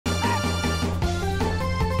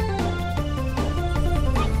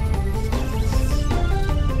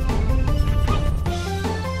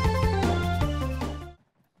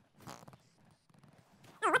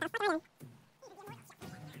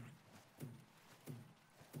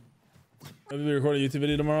Maybe we record a YouTube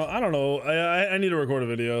video tomorrow. I don't know. I need to record a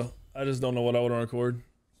video. I just don't know what I want to record.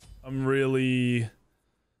 I'm really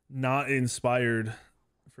not inspired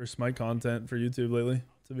for Smite content for YouTube lately,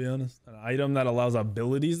 to be honest. An item that allows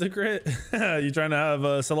abilities to crit. You trying to have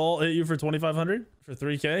a Salal hit you for 2,500 for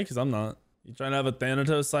 3K? Because I'm not. You trying to have a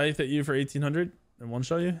Thanatos scythe hit you for 1,800 and one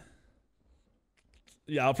shot you?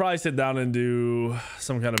 Yeah, I'll probably sit down and do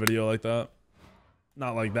some kind of video like that.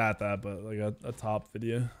 Not like that, but like a top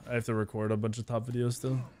video. I have to record a bunch of top videos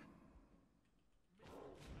still.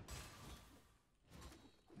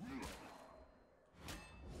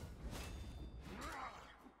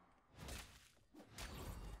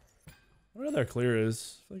 I wonder what their clear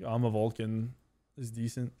is. I feel like Alma Vulcan is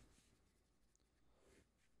decent.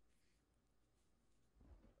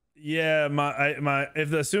 Yeah,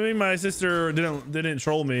 assuming my sister didn't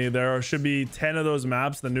troll me, there should be 10 of those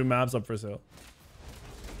maps, the new maps up for sale.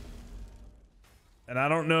 And I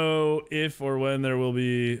don't know if or when there will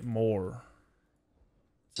be more.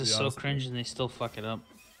 This is so cringe and they still fuck it up.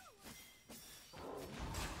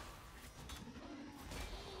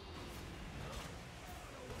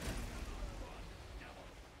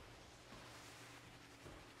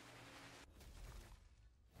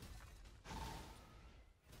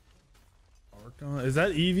 Is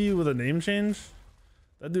that Eevee with a name change?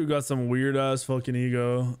 That dude got some weird ass fucking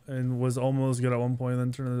ego and was almost good at one point and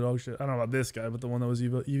then turned into dog shit. I don't know about this guy, but the one that was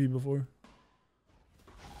Eevee before.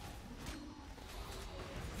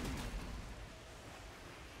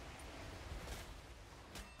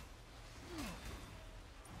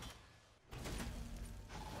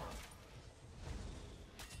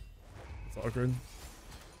 It's awkward.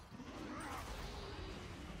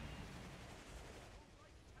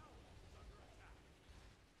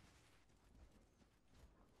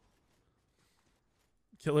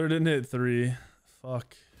 Killer didn't hit 3.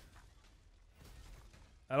 Fuck.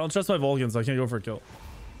 I don't trust my Vulcan, so I can't go for a kill.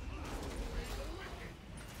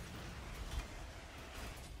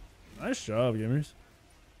 Nice job, gamers.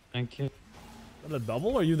 Thank you. Is that a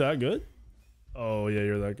double? Are you that good? Oh, yeah,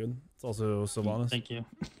 you're that good. It's also Sylvanas. Thank you.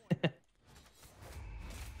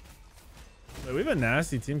 Wait, we have a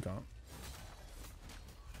nasty team comp.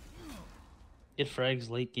 Get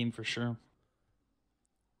frags late game for sure.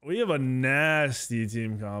 We have a nasty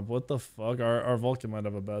team comp. What the fuck? Our Vulcan might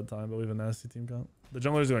have a bad time, but we have a nasty team comp. The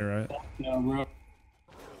jungler's going right. No, bro.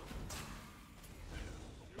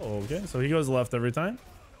 Oh, okay. So he goes left every time.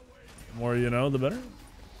 The more you know, the better.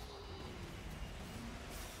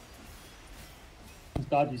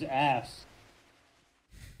 Dodgy's ass.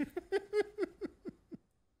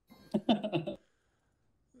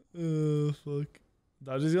 Fuck.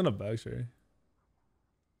 Dodgy's gonna backshare.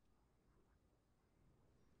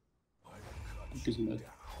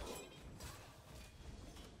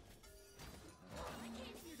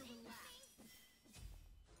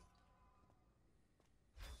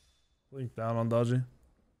 Link down on Dodgy.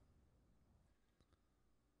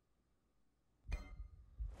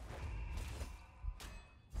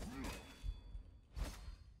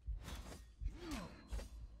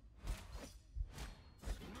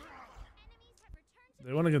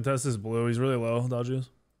 They want to contest this blue. He's really low, Dodgy is.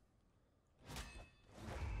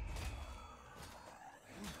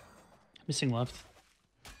 Missing left.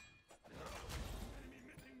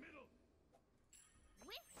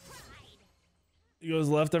 He goes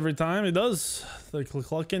left every time. He does. The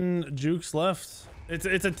clucking jukes left. It's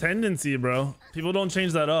a tendency, bro. People don't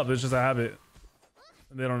change that up. It's just a habit.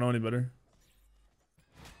 They don't know any better.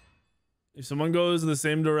 If someone goes the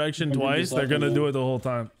same direction twice, they're gonna do it the whole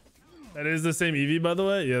time. That is the same Eevee, by the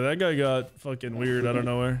way. Yeah, that guy got fucking weird out of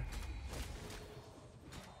nowhere.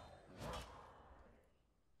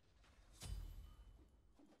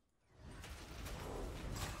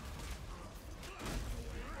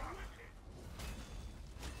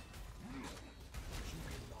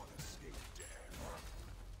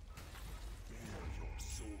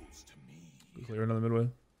 Clear another midway.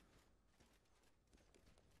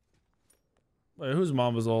 Wait, who's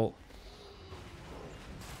Mamba's ult?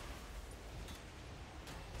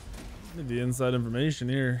 Need the inside information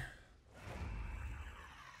here.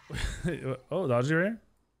 Oh, Dodgy right here?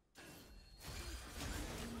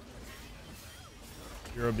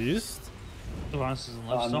 You're a beast? Sylvanas is in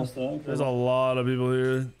left still. There's a lot of people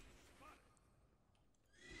here.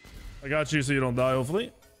 I got you so you don't die,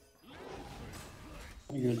 hopefully.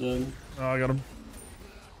 You're dead. Oh, I got him.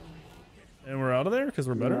 And we're out of there because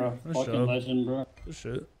we're better. Fucking legend, bro. Good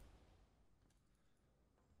shit.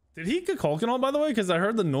 Did he get Kalkin by the way? Because I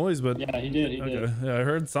heard the noise, but yeah, he did. He did. Yeah, I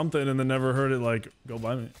heard something and then never heard it like go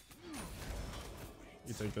by me.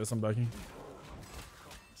 You take this. I'm backing.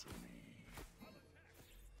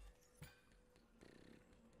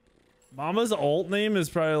 Mamba's alt name is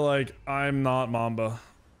probably like, I'm not Mamba.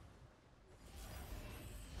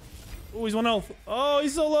 Oh, he's 1 health. Oh,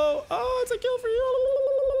 he's so low. Oh, it's a kill for you.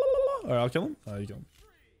 All right, I'll kill him. Oh, you kill him.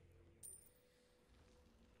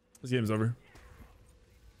 This game's over.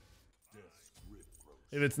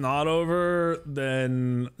 If it's not over,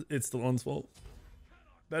 then it's the one's fault.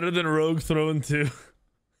 Better than Rogue throwing 2.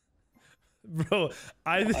 Bro,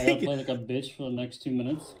 I gotta think play like a bitch for the next 2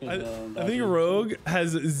 minutes. I think Rogue has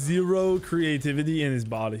 0 creativity in his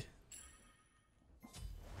body.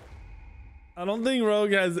 I don't think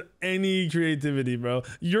Rogue has any creativity, bro.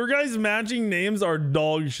 Your guys' matching names are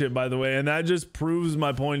dog shit, by the way, and that just proves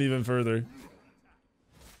my point even further.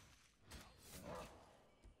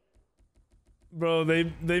 Bro,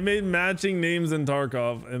 they made matching names in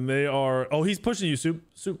Tarkov, and they are... Oh, he's pushing you, Soap.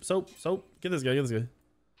 Get this guy.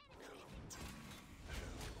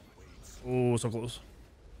 Oh, so close.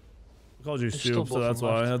 I called you Soup, so that's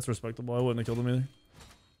why. That's respectable. I wouldn't have killed him either.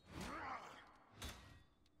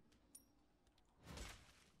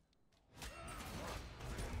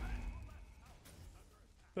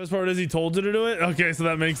 Best part is he told you to do it? Okay, so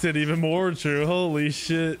that makes it even more true. Holy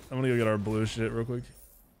shit. I'm gonna go get our blue shit real quick.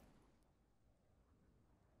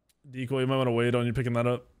 Decoy, you might want to wait on you picking that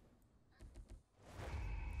up.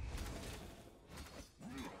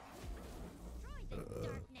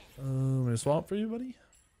 I'm gonna swap for you, buddy.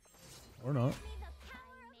 Or not.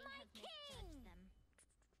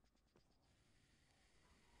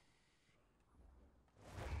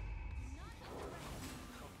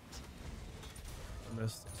 I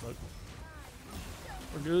missed.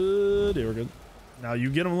 We're good. Yeah, we're good. Now you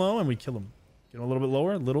get him low and we kill him. Get him a little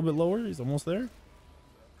bit lower. He's almost there.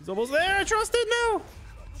 He's almost there. I trust it now.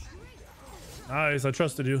 Nice. I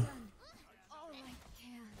trusted you.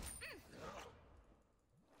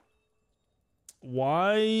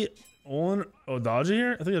 Why on... Oh, Dodgy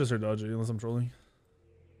here? I think I just heard Dodgy, unless I'm trolling.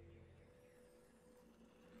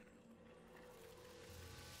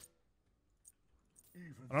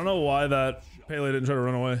 I don't know why that Pele didn't try to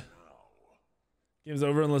run away. Game's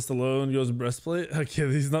over unless the loan goes breastplate. Okay,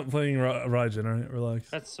 he's not playing Raijin, alright? Relax.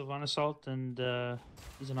 That's Sylvanas ult, and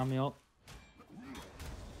he's an Ami ult.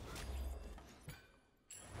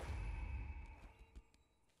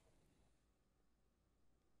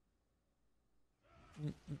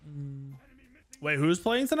 Wait, who's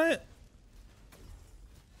playing tonight?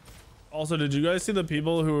 Also, did you guys see the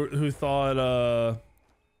people who thought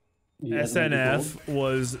SNF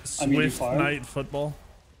was Swift Night Football?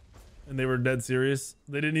 And they were dead serious.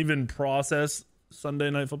 They didn't even process Sunday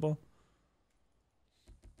Night Football.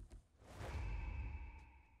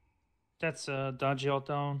 That's dodgy ult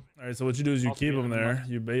down. All right, so what you do is you keep them there,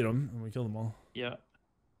 you bait them, and we kill them all. Yeah.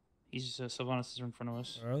 He's Sylvanas is in front of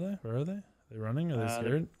us. Where are they? Where are they? They running? Are they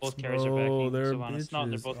scared? Both carries are backing they're Sylvanas. No,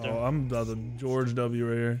 they're both there. Oh, I'm about to George W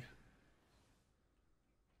right here.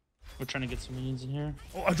 We're trying to get some minions in here.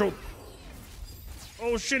 Oh, I trolled.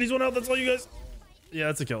 Oh shit, he's one out. That's all you guys. Yeah,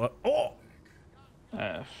 that's a kill. Oh!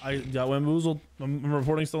 I got bamboozled. I'm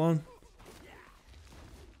reporting still on.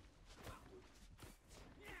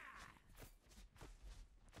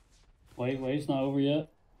 Wait, it's not over yet.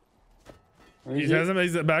 He hasn't.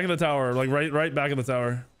 He's back in the tower, like right back in the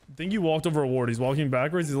tower. I think you walked over a ward. He's walking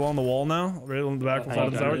backwards. He's along the wall now, right on the back side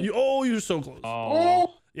of the tower. You're so close.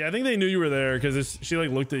 Oh. Yeah, I think they knew you were there because she like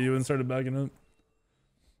looked at you and started backing up.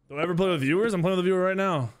 Do I ever play with viewers? I'm playing with a viewer right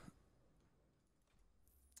now.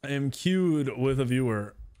 I am queued with a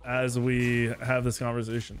viewer as we have this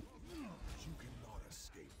conversation.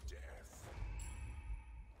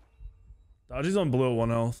 Dodgy's on blue at 1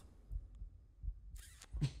 health.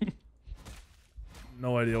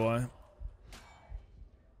 No idea why.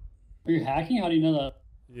 Are you hacking? How do you know that?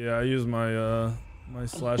 Yeah, I use my my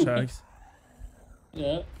slash hacks.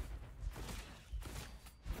 Yeah.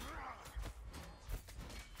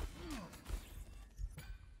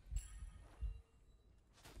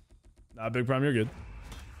 Nah, Big Prime, you're good.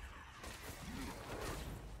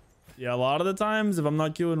 Yeah, a lot of the times, if I'm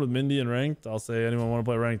not queuing with Mindy and ranked, I'll say, anyone want to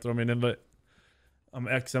play ranked, throw me an invite. I'm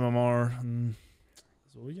ex-MMR, and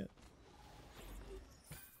that's what we get.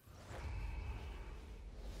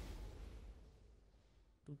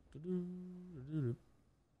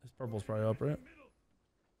 This purple's probably up, right?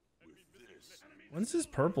 When's his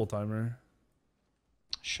purple timer?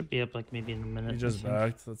 Should be up like maybe in a minute. He just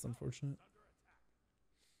backed. That's unfortunate.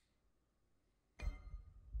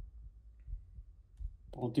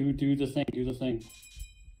 Well, do the thing. Do the thing.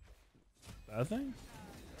 That thing?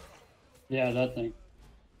 Yeah, that thing.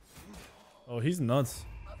 Oh, he's nuts.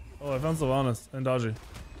 Oh, I found Sylvanas and Dodgy.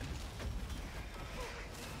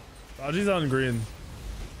 Dodgy's on green.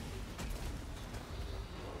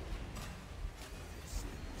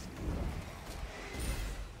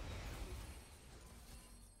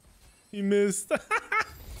 He missed.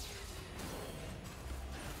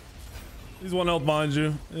 He's 1 health behind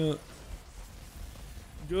you. Yeah.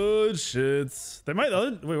 Good shit. They might.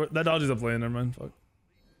 Wait, that dodge is up lane. Never mind. Fuck.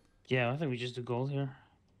 Yeah, I think we just do gold here.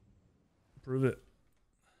 Prove it.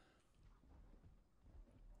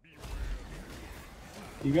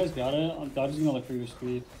 You guys got it? I'm just gonna look for your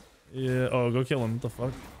speed. Yeah. Oh, go kill him. What the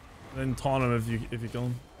fuck? Then taunt him if you kill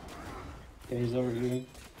him. Okay, he's over here.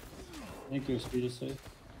 I think your speed is safe.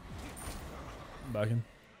 I'm back in.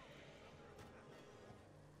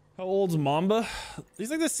 How old's Mamba?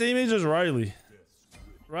 He's like the same age as Riley.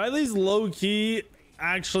 Riley's low key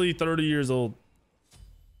actually 30 years old.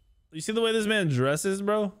 You see the way this man dresses,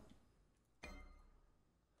 bro?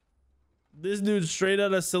 This dude's straight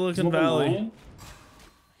out of Silicon Valley.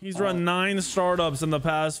 He's run 9 startups in the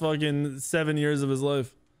past fucking 7 years of his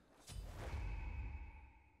life.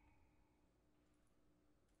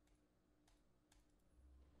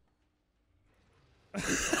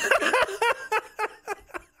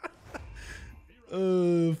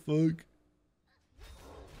 Oh, fuck.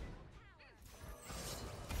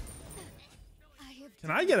 Can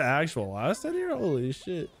I get an actual last hit here? Holy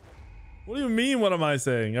shit. What do you mean, what am I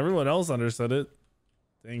saying? Everyone else understood it.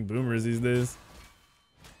 Dang boomers these days.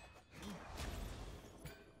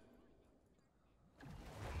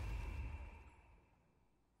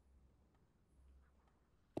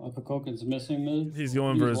 Koken's missing mid. He's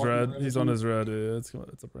going for his red. He's on his red. Yeah, it's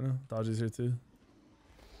up right now. Dodgy's here too.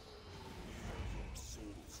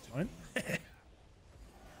 Fine.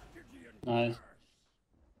 Nice.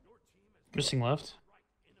 Missing left.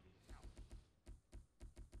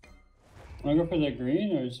 Wanna go for that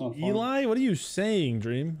green or just on farm? Eli, what are you saying,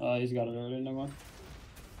 Dream? He's got it already. Never mind.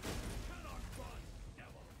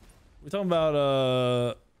 We talking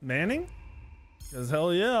about Manning? Because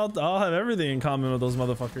hell yeah, I'll have everything in common with those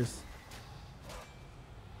motherfuckers.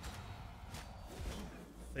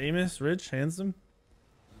 Famous, rich, handsome.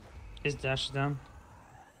 His dash is down.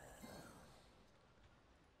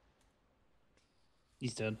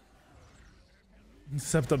 He's dead.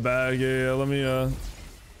 Except a bag. Yeah. Let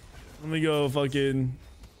me go fucking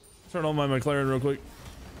turn on my McLaren real quick.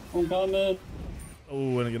 I'm coming.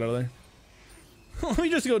 Oh, when I get out of there. Let me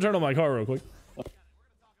just go turn on my car real quick.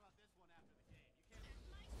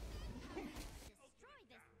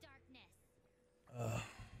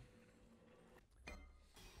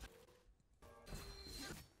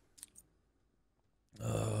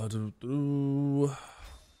 I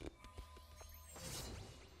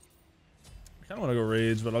kind of want to go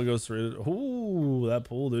rage, but I'll go straight. Ooh, that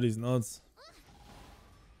pull, dude, he's nuts.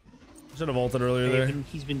 Should have ulted earlier there.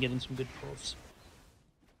 He's been getting some good pulls.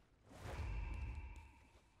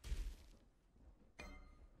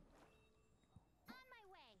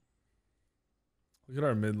 Look at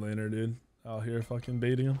our mid laner, dude, out here fucking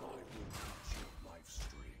baiting him.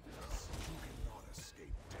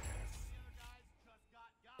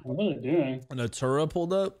 What are they doing? And a Tura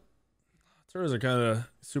pulled up. Turas are kind of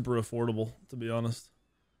super affordable, to be honest.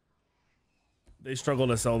 They struggle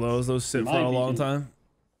to sell those. Those sit for a long time.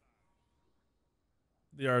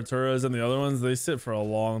 The Arturas and the other ones, they sit for a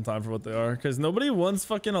long time for what they are. Because nobody wants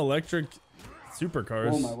fucking electric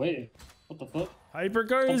supercars. Oh my way. What the fuck?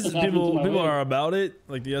 Hypercars, people are about it,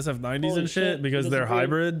 like the SF90s and shit, because they're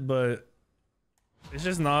hybrid, but it's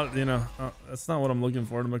just not, you know, that's not what I'm looking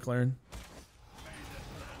for in a McLaren.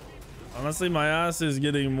 Honestly, my ass is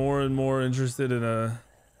getting more and more interested in a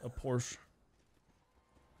Porsche.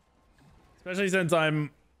 Especially since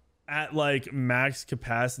I'm at like max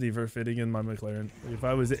capacity for fitting in my McLaren. Like, if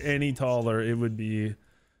I was any taller, it would be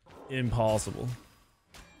impossible.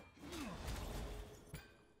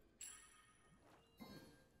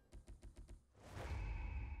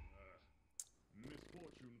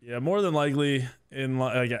 Yeah, more than likely in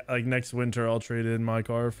like next winter, I'll trade in my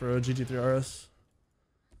car for a GT3 RS.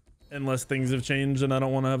 Unless things have changed and I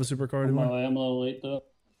don't want to have a supercar anymore. I'm a little late though.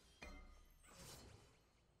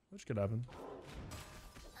 Which could happen.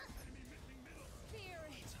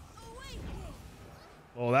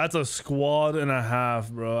 Oh, that's a squad and a half,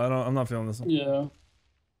 bro. I'm not feeling this one. Yeah.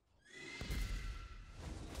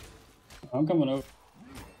 I'm coming over.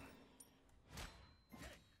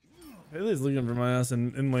 Haley's looking for my ass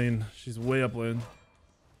in lane. She's way up lane.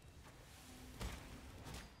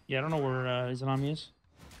 Yeah, I don't know where Izanami is.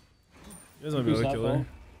 You guys might be able to kill her.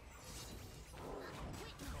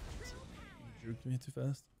 Juked me too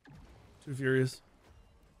fast. Too furious.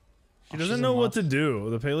 She doesn't know what to do.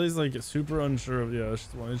 The Pele's like super unsure of. Yeah,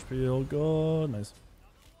 she's 1 HP. Oh god, nice.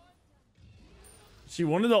 She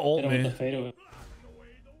wanted to ult me.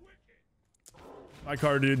 My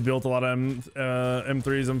car dude built a lot of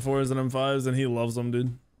M3s, M4s, and M5s, and he loves them,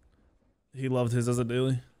 dude. He loved his as a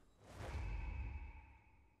daily.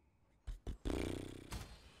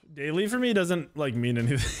 Daily for me doesn't like mean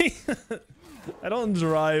anything. I don't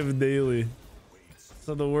drive daily.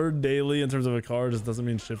 So the word daily in terms of a car just doesn't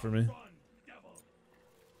mean shit for me.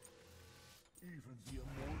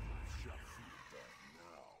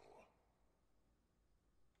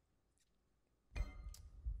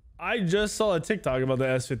 I just saw a TikTok about the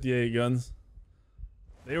S58 guns.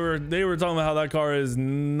 They were talking about how that car is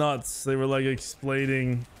nuts. They were like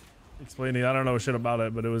explaining. I don't know shit about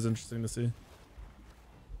it, but it was interesting to see.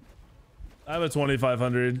 I have a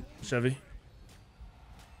 2500 Chevy.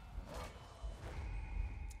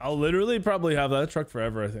 I'll literally probably have that truck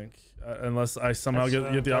forever, I think, unless I somehow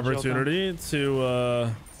get the opportunity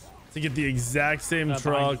to get the exact same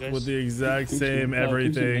truck with the exact same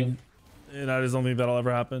everything, and I just don't think that'll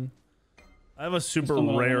ever happen. I have a super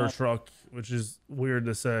rare truck, which is weird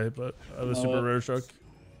to say, but I have a super rare truck.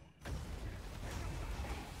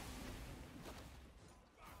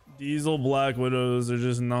 Diesel Black Widows are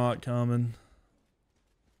just not common.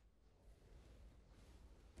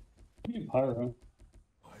 Pyro.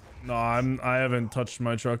 No, I haven't touched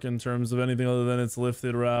my truck in terms of anything other than it's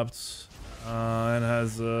lifted, wrapped, and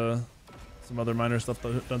has some other minor stuff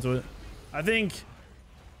done to it. I think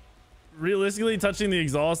realistically touching the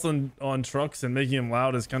exhaust on trucks and making them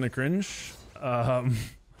loud is kind of cringe. I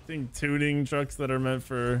think tuning trucks that are meant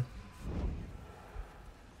for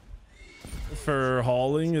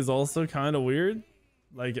hauling is also kind of weird.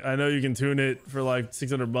 Like, I know you can tune it for like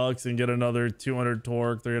 $600 and get another 200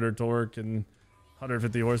 torque, 300 torque, and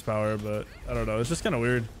 150 horsepower, but I don't know. It's just kind of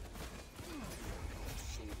weird.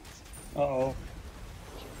 Uh-oh.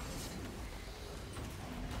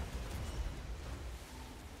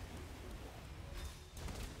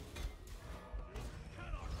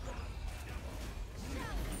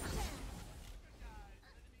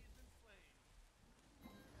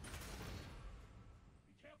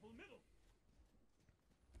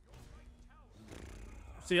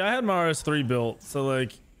 See, I had my RS3 built, so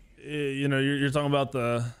like, you know, you're talking about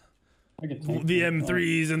the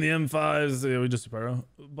M3s and the M5s. Yeah, we just do pyro.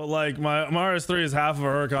 But like my RS3 is half of a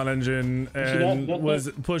Huracan engine and was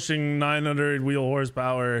pushing 900 wheel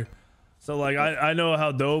horsepower. So like I know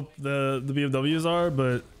how dope the BMWs are,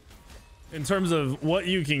 but in terms of what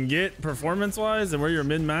you can get performance wise and where your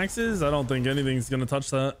min max is, I don't think anything's gonna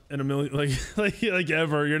touch that in a million like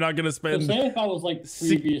ever. You're not gonna spend. So say if I was like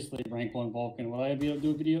previously rank 1 Vulcan, would I be able to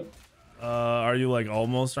do a video? Are you like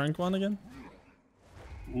almost rank 1 again?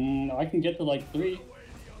 I can get to like 3.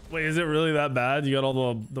 Wait, is it really that bad? You got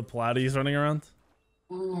all the platties running around?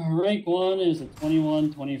 Rank 1 is a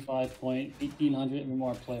 21, 25 point, 1800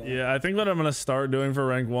 MMR player. Yeah, I think what I'm gonna start doing for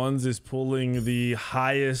rank 1s is pulling the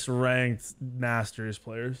highest ranked Masters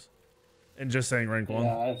players and just saying rank 1.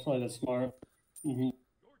 Yeah, I feel like that's smart.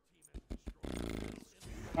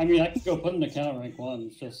 I mean, I could go put an account rank 1.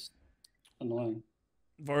 It's just annoying.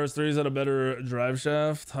 Forest 3's had a better drive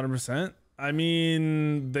shaft, 100%. I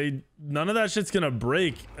mean, none of that shit's gonna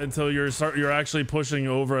break until you're actually pushing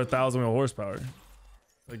over 1,000 wheel horsepower.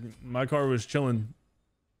 Like my car was chilling,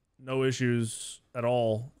 no issues at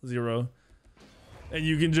all, 0. And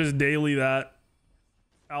you can just daily that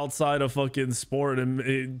outside of fucking sport, and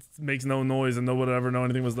it makes no noise, and nobody would ever know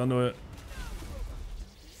anything was done to it.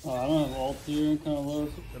 Oh, I don't have ult here, kind of low.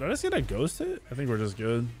 Did I just get a ghost hit? I think we're just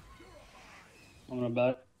good. I'm gonna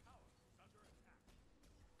back.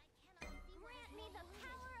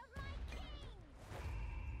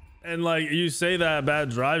 And like you say that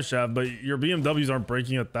bad drive shaft, but your BMWs aren't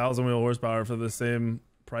breaking 1,000 wheel horsepower for the same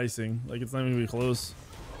pricing. Like it's not even gonna be close.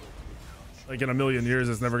 Like in a million years,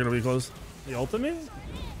 it's never gonna be close. The ultimate?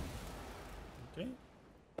 Okay.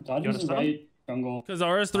 Dodge's right, jungle. Because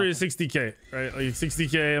RS3 is 60k, right? Like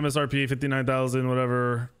 60k MSRP, 59,000,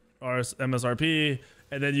 whatever RS MSRP,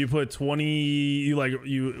 and then you put 20.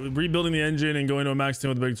 You rebuilding the engine and going to a max tune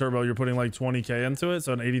with a big turbo. You're putting like 20k into it,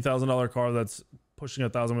 so an $80,000 car that's pushing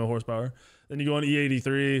 1,000 wheel horsepower. Then you go on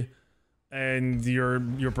E83 and you're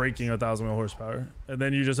breaking 1,000 wheel horsepower, and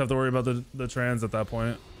then you just have to worry about the trans at that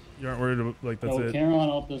point. You aren't worried about, like, that's it.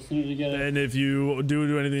 Cameron up as soon as you get it. And if you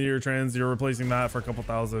do anything to your trans, you're replacing that for a couple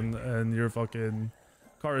thousand, and your fucking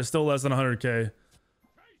car is still less than 100k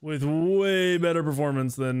with way better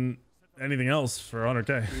performance than anything else for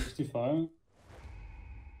 100k. 65.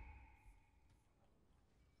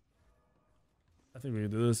 I think we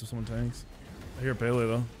can do this if someone tanks. I hear Pele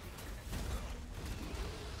though.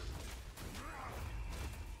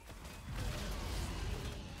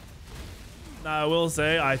 Nah, I will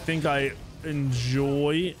say I think I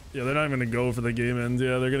enjoy. Yeah, they're not even gonna go for the game ends.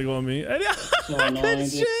 Yeah, they're gonna go on me. So annoying,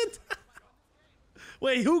 Shit.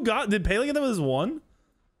 Wait, who got? Did Pele get that with his one?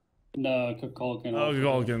 No, Kukulkan. Oh,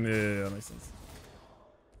 Kukulkan. Yeah, that makes sense.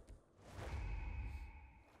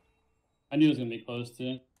 I knew it was gonna be close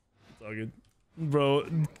to. It's all good, bro.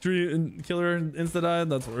 Killer insta died.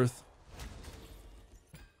 That's worth.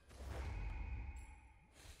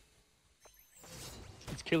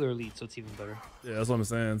 It's killer elite, so it's even better. Yeah, that's what I'm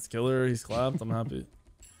saying. It's killer. He's clapped. I'm happy.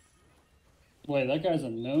 Wait, that guy's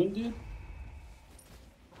unknown, dude.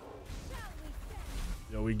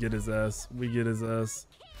 Yo, we get his ass. We get his ass.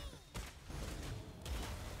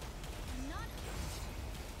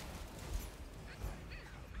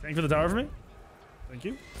 Thank you for the tower for me. Thank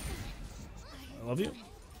you. I love you.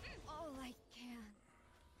 All I can.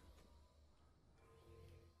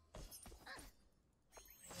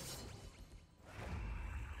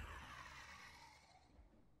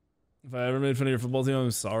 If I ever made fun of your football team,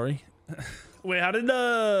 I'm sorry. Wait, how did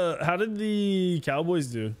the Cowboys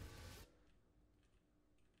do?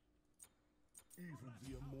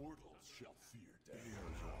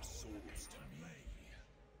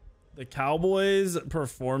 The Cowboys'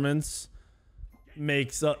 performance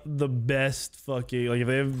makes up the best fucking, like, if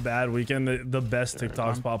they have a bad weekend, the best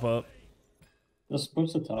TikToks pop up. They're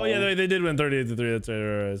supposed to tell. Oh yeah, they did win 38-3. That's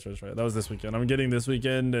right, that's right. That was this weekend. I'm getting this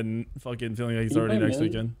weekend and fucking feeling like it's already next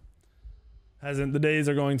weekend. Hasn't. The days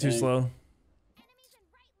are going too slow.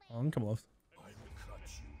 Oh, I'm coming left.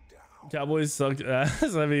 Cowboys suck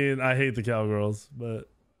ass. I mean, I hate the Cowgirls, but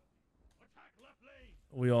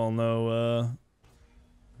we all know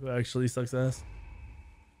who actually sucks ass.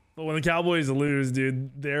 But when the Cowboys lose,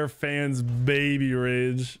 dude, their fans baby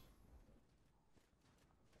rage.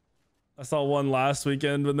 I saw one last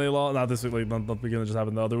weekend when they lost. Not this week, like not the weekend that just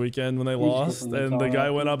happened. The other weekend when they lost, and the guy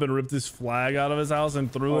went up and ripped his flag out of his house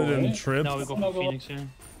and threw it and tripped. No, we go for Phoenix here.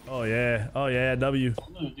 Oh yeah, oh yeah, W.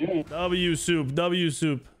 W soup, W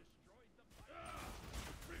soup.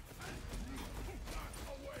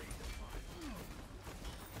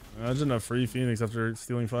 Imagine a free Phoenix after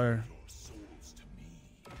stealing fire.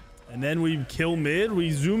 And then we kill mid.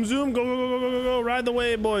 We zoom, go, go, go, go, go, go, go. Ride the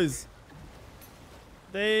wave, boys.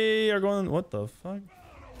 They are going. What the fuck?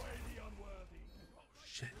 Oh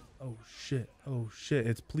shit. Oh shit. Oh shit.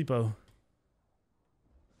 It's Plipo.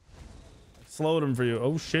 Slowed him for you.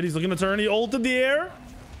 Oh shit. He's looking to turn. He ulted the air.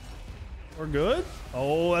 We're good.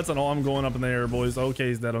 Oh, that's an all. I'm going up in the air, boys. Okay,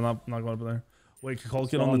 he's dead. I'm not going up in there. Wait,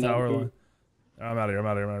 Kukulkan on the tower line. I'm out of here.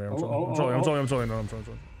 I'm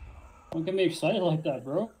trolling. Don't get me excited like that,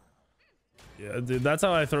 bro. Yeah, dude, that's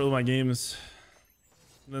how I throw my games.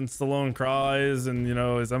 Then Stallone cries, and you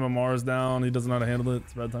know his MMR's down. He doesn't know how to handle it.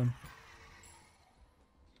 It's a bad time.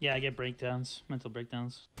 Yeah, I get breakdowns, mental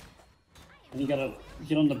breakdowns. And you gotta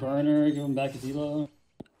get on the burner, give him back his elo.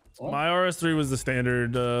 What? My RS3 was the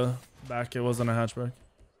standard back. It wasn't a hatchback.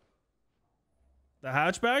 The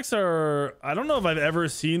hatchbacks are. I don't know if I've ever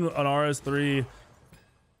seen an RS3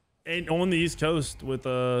 on the East Coast with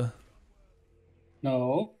a.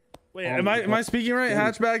 No. Wait, am I speaking right?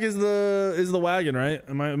 Hatchback is the wagon, right?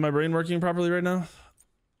 Am my brain working properly right now?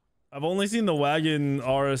 I've only seen the wagon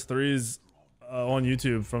RS3s on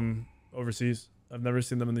YouTube from overseas. I've never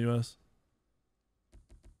seen them in the US.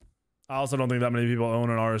 I also don't think that many people own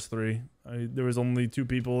an RS3. There was only 2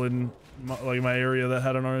 people in my area that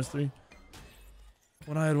had an RS3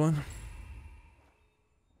 when I had one.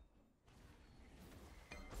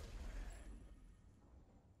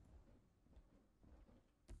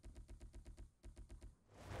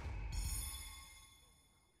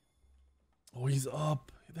 Oh, he's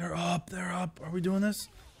up. They're up. Are we doing this?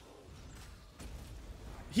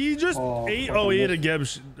 He just ate. Oh, he ate a Geb.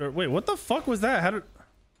 Wait, what the fuck was that? How did?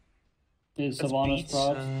 Is Sylvanas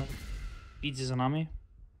props? Beats Izanami.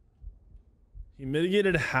 He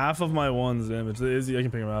mitigated half of my one's damage. Izzy, I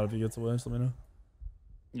can pick him out if he gets away. Just let me know.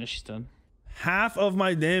 Yeah, she's dead. Half of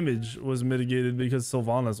my damage was mitigated because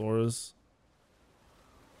Sylvanas auras.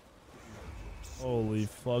 Holy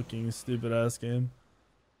fucking stupid ass game.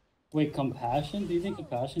 Wait, Compassion? Do you think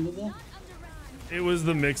Compassion did that? It was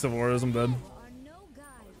the mix of auras. I'm dead.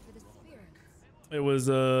 It was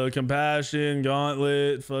Compassion,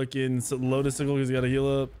 Gauntlet, fucking Lotus Sickle because he got to heal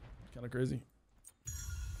up. Kind of crazy.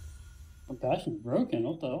 Compassion's broken.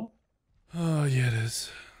 What the hell? Oh yeah, it is.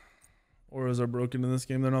 Auras are broken in this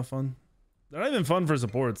game. They're not fun. They're not even fun for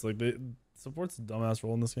supports. Like support's a dumbass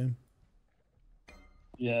role in this game.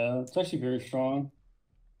 Yeah, it's actually very strong.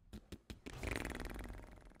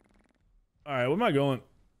 All right, what am I going?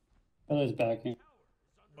 Pele's backing.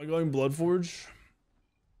 Am I going Bloodforge?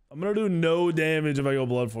 I'm gonna do no damage if I go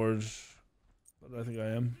Bloodforge, but I think I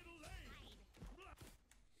am.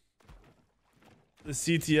 The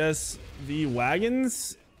CTS v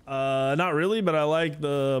wagons Not really, but I like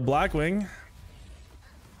the Blackwing.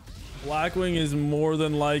 Blackwing is more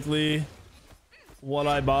than likely what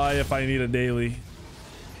I buy if I need a daily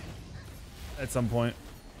at some point.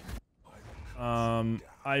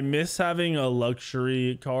 I miss having a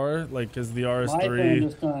luxury car, like, because the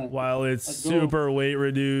RS3, while it's super weight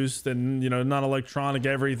reduced and, you know, not electronic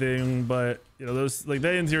everything, but, you know, those, like,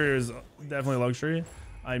 the interior is definitely luxury.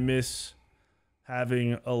 I miss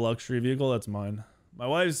having a luxury vehicle. That's mine. My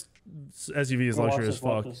wife's SUV is luxury as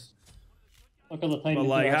fuck. Look at the Titan. But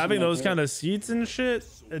like having those kind of seats and shit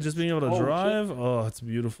and just being able to drive, oh, it's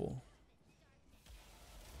beautiful.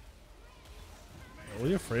 Are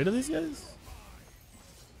we afraid of these guys?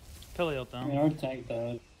 Pelly out down. I mean, our tank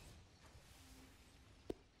died.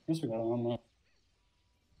 I guess we got on that.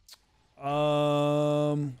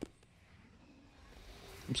 I'm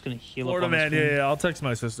just gonna heal Florida up on man, yeah, I'll text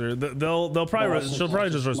my sister. They'll probably she'll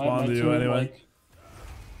probably just respond to you anyway. Like,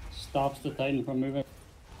 stops the Titan from moving.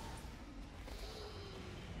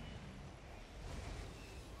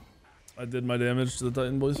 I did my damage to the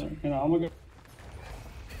Titan boys. You know, I'm gonna go.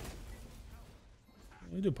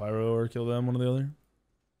 We do pyro or kill them, one or the other.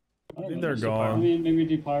 I think they're I gone. mean, maybe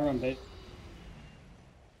do pyro and bait.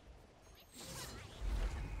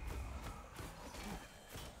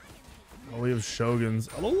 Oh, we have Shoguns.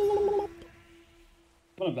 I'm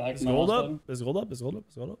gonna back. Is gold up? Is gold up? Is gold up?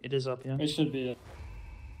 Is gold up? It is up, yeah. It should be it.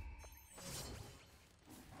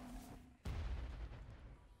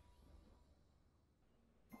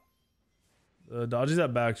 Dodgy's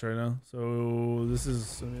at backs right now, so this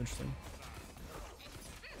is gonna be interesting.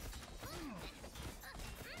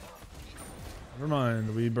 Never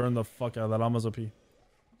mind, we burned the fuck out of that. Almost OP.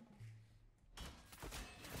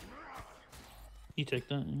 You take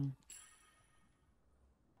that, yeah.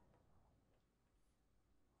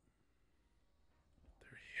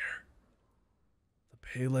 They're here. The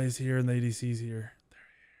Pele's here and the ADC's here. They're here.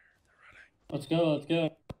 They're running. Let's go. Let's go. They're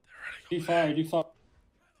running. Do fire. Do fire.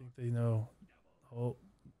 I think they know. Oh,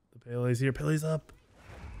 the Pele's here. Pele's up.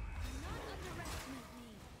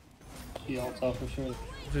 She ults out for sure.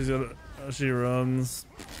 She's gonna. Oh, she runs.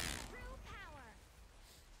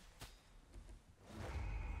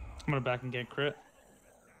 I'm gonna back and get crit.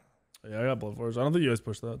 Yeah, I got Blood Forge. I don't think you guys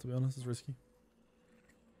push that, to be honest. It's risky.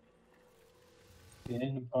 Yeah,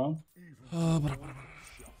 no problem.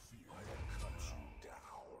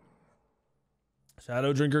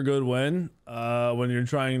 Shadow Drinker good when you're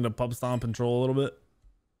trying to pub stomp and troll a little bit.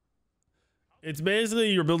 It's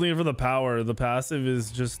basically you're building it for the power. The passive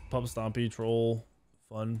is just pub stompy, troll,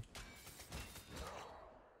 fun.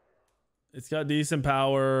 It's got decent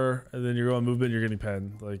power, and then you're going movement, you're getting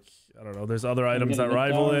penned. Like, I don't know. There's other items that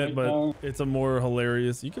rival it, but it's a more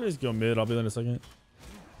hilarious. You can just go mid. I'll be there in a second.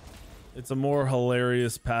 It's a more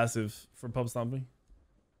hilarious passive for pub stomping.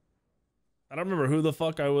 I don't remember who the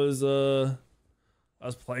fuck I was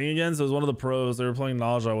playing against. It was one of the pros. They were playing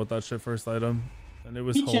Nausea with that shit first item, and it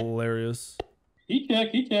was hilarious. He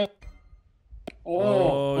check.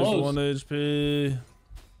 Oh, close. he's 1 HP.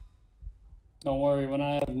 Don't worry, when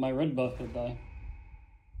I have my red buff, it die.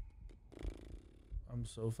 I'm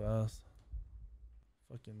so fast.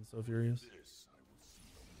 Fucking so furious.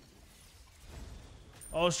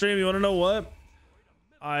 Oh, stream, you want to know what?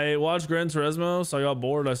 I watched Gran Turismo, so I got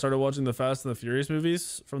bored. I started watching the Fast and the Furious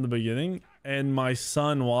movies from the beginning, and my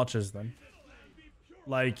son watches them.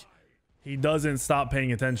 Like, he doesn't stop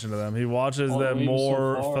paying attention to them. He watches them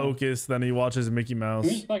more focused than he watches Mickey Mouse.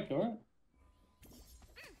 Who's back door?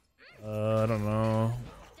 I don't know.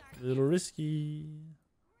 A little risky.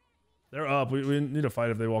 They're up. We need to fight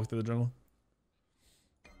if they walk through the jungle.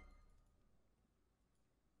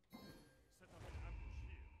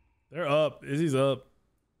 They're up. Izzy's up.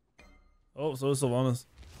 Oh, so is Sylvanas.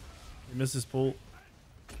 He missed his pull.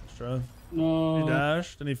 Let's try. No. He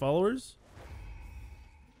dashed. Any followers?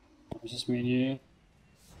 It's just me and you.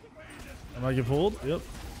 I might get pulled. Yep.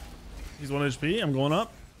 He's 1 HP. I'm going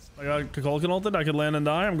up. I got Kukulkan ulted. I could land and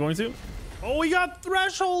die. I'm going to. Oh, he got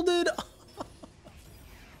thresholded.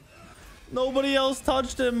 Nobody else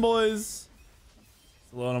touched him, boys.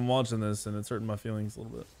 Alone, I'm watching this and it's hurting my feelings a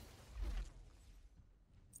little bit.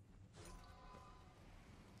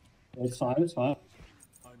 It's fine. It's fine.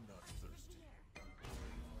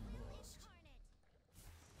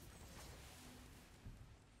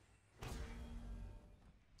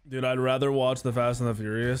 Dude, I'd rather watch The Fast and the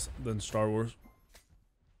Furious than Star Wars.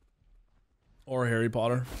 Or Harry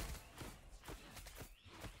Potter.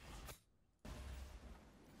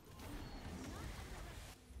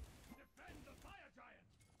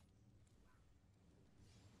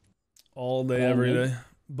 All day, every day.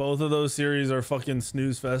 Both of those series are fucking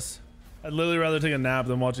snooze fest. I'd literally rather take a nap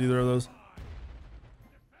than watch either of those.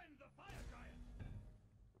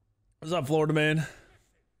 What's up, Florida man?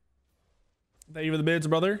 Thank you for the bits,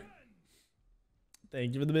 brother.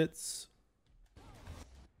 Thank you for the bits.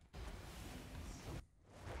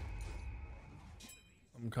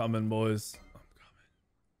 I'm coming, boys.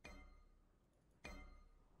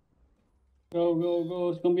 Go, go, go.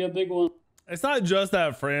 It's going to be a big one. It's not just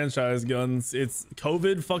that franchise guns. It's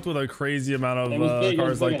COVID fucked with a crazy amount of It was big. It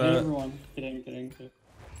was cars like big. I hate that. everyone. Kidding.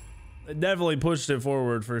 It definitely pushed it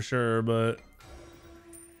forward for sure, but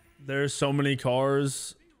there's so many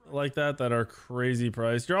cars like that that are crazy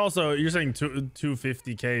priced. You're saying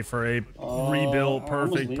 250K for a rebuilt,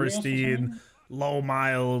 perfect, pristine, low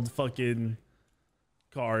mild fucking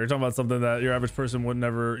car. You're talking about something that your average person would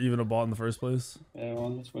never even have bought in the first place. Yeah, well,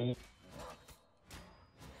 that's weird.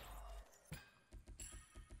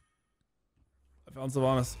 I found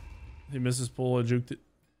Sylvanas. He missed his pull. I juked it.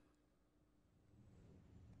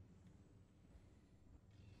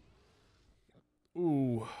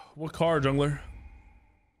 Ooh, what car, jungler?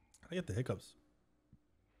 I get the hiccups.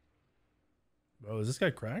 Bro, is this guy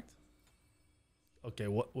cracked? Okay,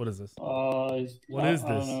 what is this? What is this?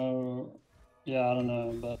 I don't know. Yeah, I don't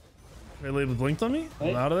know, but... They labeled blinked on me?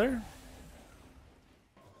 I'm out of there.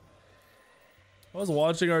 I was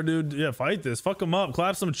watching our dude, yeah, fight this. Fuck him up.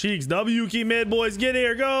 Clap some cheeks. W key mid, boys. Get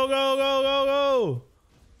here. Go, go, go, go, go.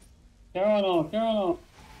 Carry on.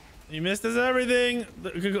 He missed his everything. They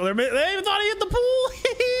even thought he hit the pool.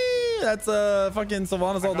 That's fucking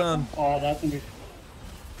Sylvanas all done. Oh, that's gonna be...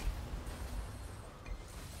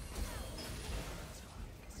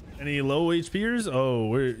 Any low HPers?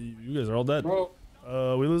 Oh, you guys are all dead. Bro.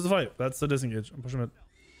 We lose the fight. That's the disengage. I'm pushing mid.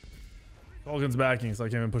 Falcon's backing, so I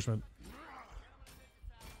can't even push mid.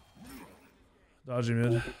 Dodgy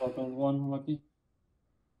mid. Falcon's one, lucky.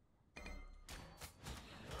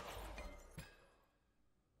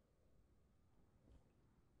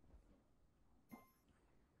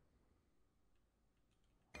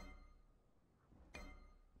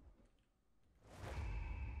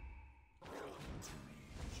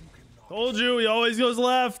 Told you, he always goes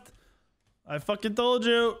left. I fucking told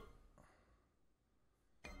you.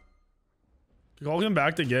 Call him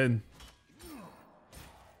back again.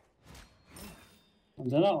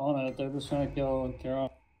 They're not on it. They're just trying to kill Karen.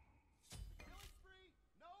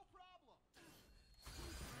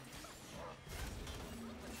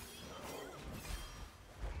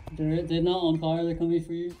 They're not on fire. They're coming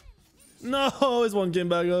for you. No, his one came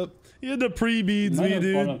back up. He had to pre-beads me,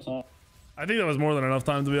 dude. I think that was more than enough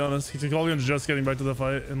time, to be honest. Kalgan's just getting back to the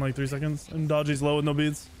fight in like 3 seconds. And Dodgy's low with no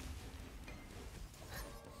beads.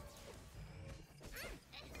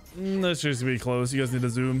 That should be close. You guys need to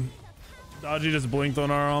zoom. Dodgy just blinked on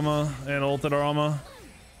our Arma and ulted our Arma.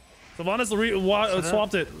 Sylvanas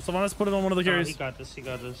swapped it. Sylvanas put it on one of the carries. He got this.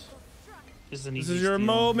 This is your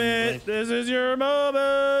moment. This is your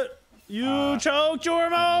moment. You choked your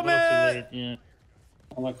moment. Yeah.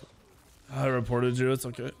 I reported you. It's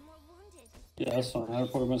okay. Yeah, that's fine. I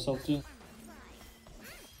reported myself too.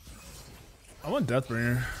 I want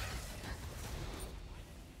Deathbringer.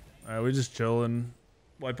 Alright, we just chill and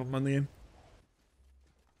wipe up on the game.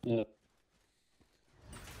 Yeah.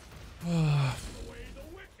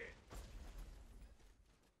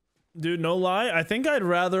 Dude, no lie. I think I'd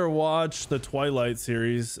rather watch the Twilight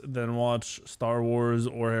series than watch Star Wars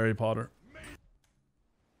or Harry Potter.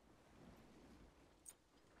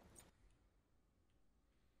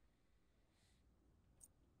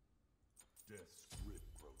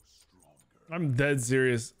 I'm dead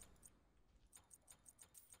serious.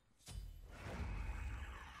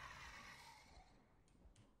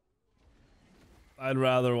 I'd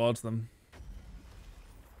rather watch them.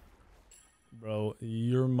 Bro,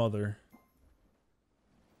 your mother.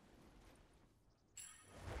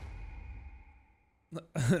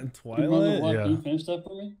 Twilight? What? Yeah. Can you finish that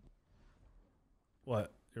for me?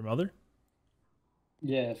 What? Your mother?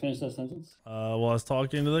 Yeah, finish that sentence. Well, I was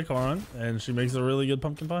talking to the Karan, and she makes a really good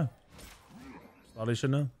pumpkin pie. Thought I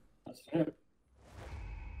should know. That's fair.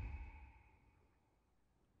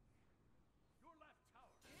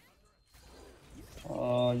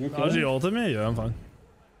 You're good? Dodgy ulted me? Yeah, I'm fine.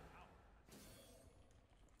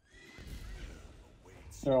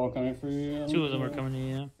 They're all coming for you. 2 of them are coming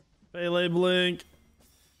in, yeah. Pele blink.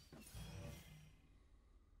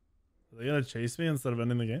 Are they gonna chase me instead of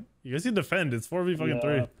ending the game? You guys need to defend. It's 4v fucking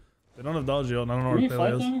 3. They don't have dodgy ult, and I don't know where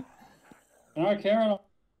Pele is. Alright, Karen.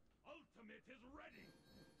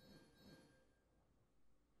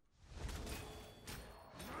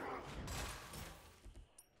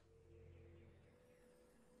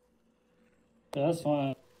 Yeah, that's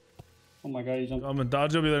fine. Oh my god, he's jumping. I'm gonna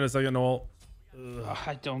dodge. Will be there in a second. No ult. Ugh,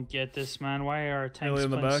 I don't get this, man. Why are our tanks Haley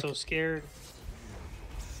in the playing back. so scared?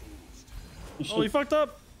 Oh, he fucked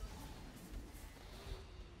up.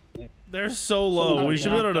 They're so low. We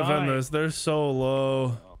should be able to defend this. They're so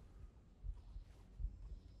low.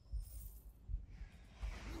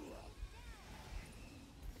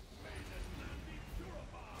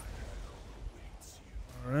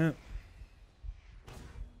 All right.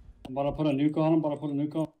 I'm about to put a nuke on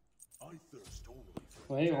him.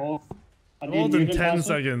 Wait, hold. I did Ult in mute him 10 faster.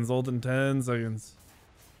 seconds. Ult in 10 seconds.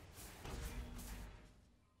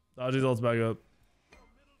 Dodgy's ult's back up.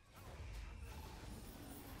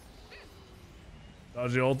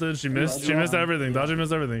 Dodgy ulted. She missed. She missed everything. Dodgy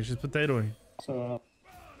missed everything. She's potatoing. So,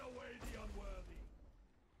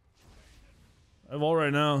 I have ult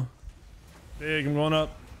right now. Big. I'm going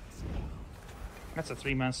up. That's a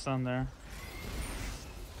 3-man stun there.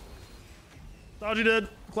 Dodgy dead.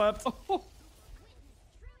 Clap. What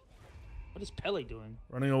is Pele doing?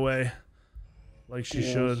 Running away. Like she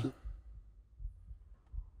should.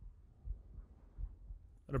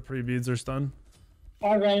 Her pre-beads are stunned.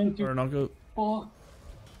 I ran Or into. a knockout. Fuck.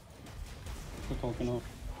 We're talking off.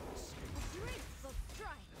 Graceful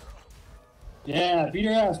strike. Yeah, beat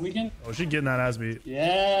her ass. We can. Oh, she getting that ass beat.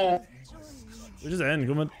 Yeah. We just end.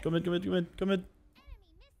 Come in. Come in. Come in. Come in. Come in.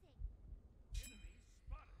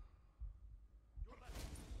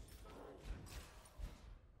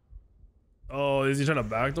 Oh, is he trying to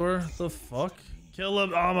backdoor? What the fuck? Kill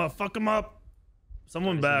him. Oh, I'm gonna fuck him up.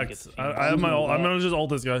 Someone He's gonna backed. get the I have my ult. I'm back. gonna just ult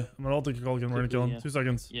this guy. I'm gonna ult the Culkin. We're gonna kill him. Yeah. 2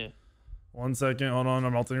 seconds. Yeah, 1 second. Hold on.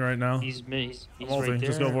 I'm ulting right now. he's I'm right ulting. there.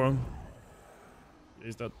 Just go for him. Yeah,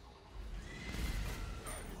 he's dead.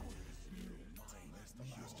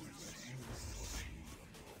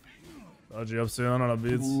 Dodgy up soon on a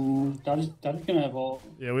beats. That's gonna have all.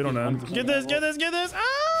 Yeah, we don't end. Get this, get this, get this!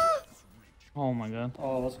 Ah! Oh my god.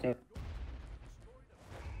 Oh, let's go.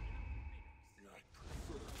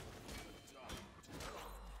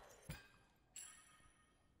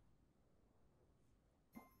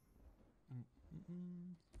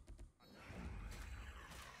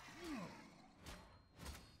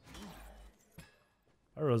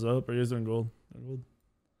 I rose up. Are you guys doing gold? Gold.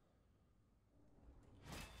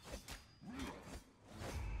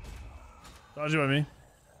 Dodgy by me.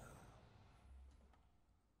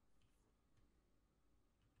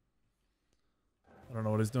 I don't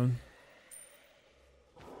know what he's doing.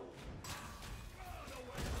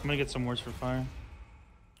 I'm gonna get some words for fire.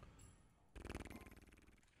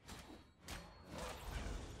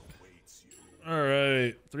 All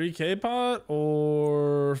right, 3K pot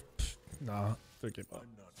or nah, 3K pot.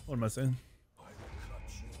 What am I saying?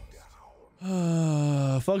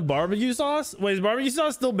 Fuck barbecue sauce. Wait, is barbecue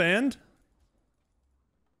sauce still banned?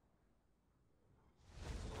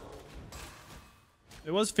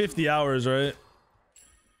 It was 50 hours, right?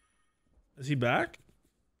 Is he back?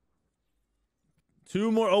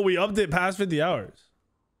 2 more. Oh, we upped it past 50 hours.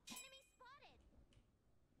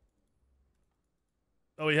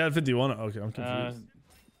 Oh, he had 51. Okay, I'm confused.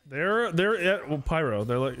 They're at well, Pyro.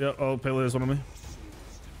 They're like, yeah. Oh, Pele is one of me.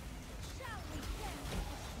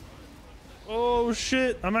 Oh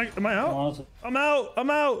shit! Am I out? I'm out. I'm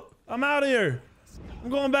out. I'm out of here. I'm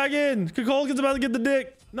going back in. Kukulkan's about to get the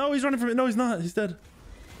dick. No, he's running from it. No, he's not. He's dead.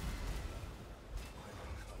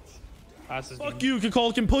 Fuck you,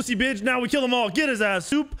 Kukulkan, pussy bitch. Now we kill them all. Get his ass,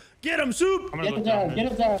 Soup. Get him, Soup. Get his ass. Get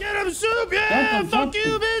his ass. Get him, Soup. Yeah. Fuck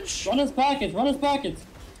you, bitch. Run his pockets. Run his pockets.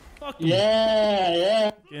 Fuck him. Yeah,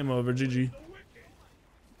 yeah. Game over. GG.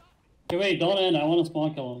 Okay, wait, don't end. I want to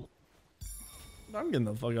spawn kill him. I'm getting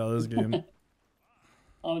the fuck out of this game.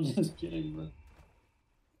 I'm just kidding, bro.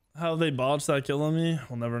 How they botched that kill on me?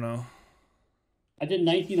 We'll never know. I did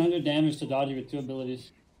 1900 damage to Dodgy with 2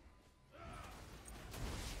 abilities.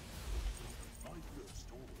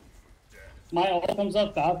 My ult comes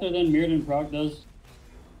up faster than Mirrored and Proc does.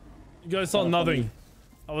 You guys saw nothing.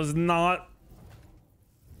 I was not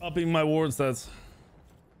upping my ward stats.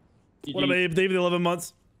 What up, Abe? David, 11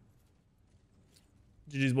 months.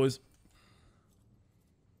 GG's, boys.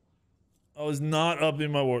 I was not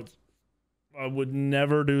upping my wards. I would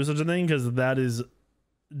never do such a thing because that is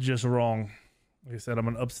just wrong. Like I said, I'm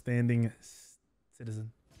an upstanding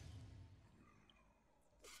citizen.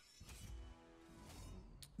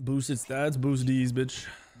 Boosted stats, boost D's, bitch.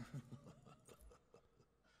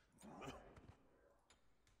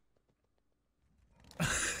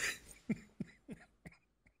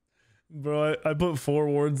 Bro, I put 4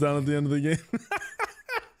 wards down at the end of the game.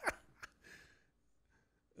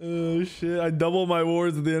 Oh shit, I double my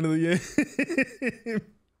wards at the end of the game.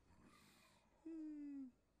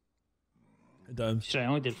 Good times. Shit, I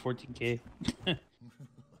only did 14K.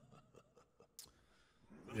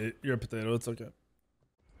 Yeah, you're a potato. It's okay.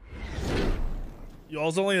 You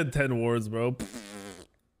also only had 10 wards, bro.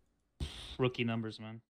 Rookie numbers, man.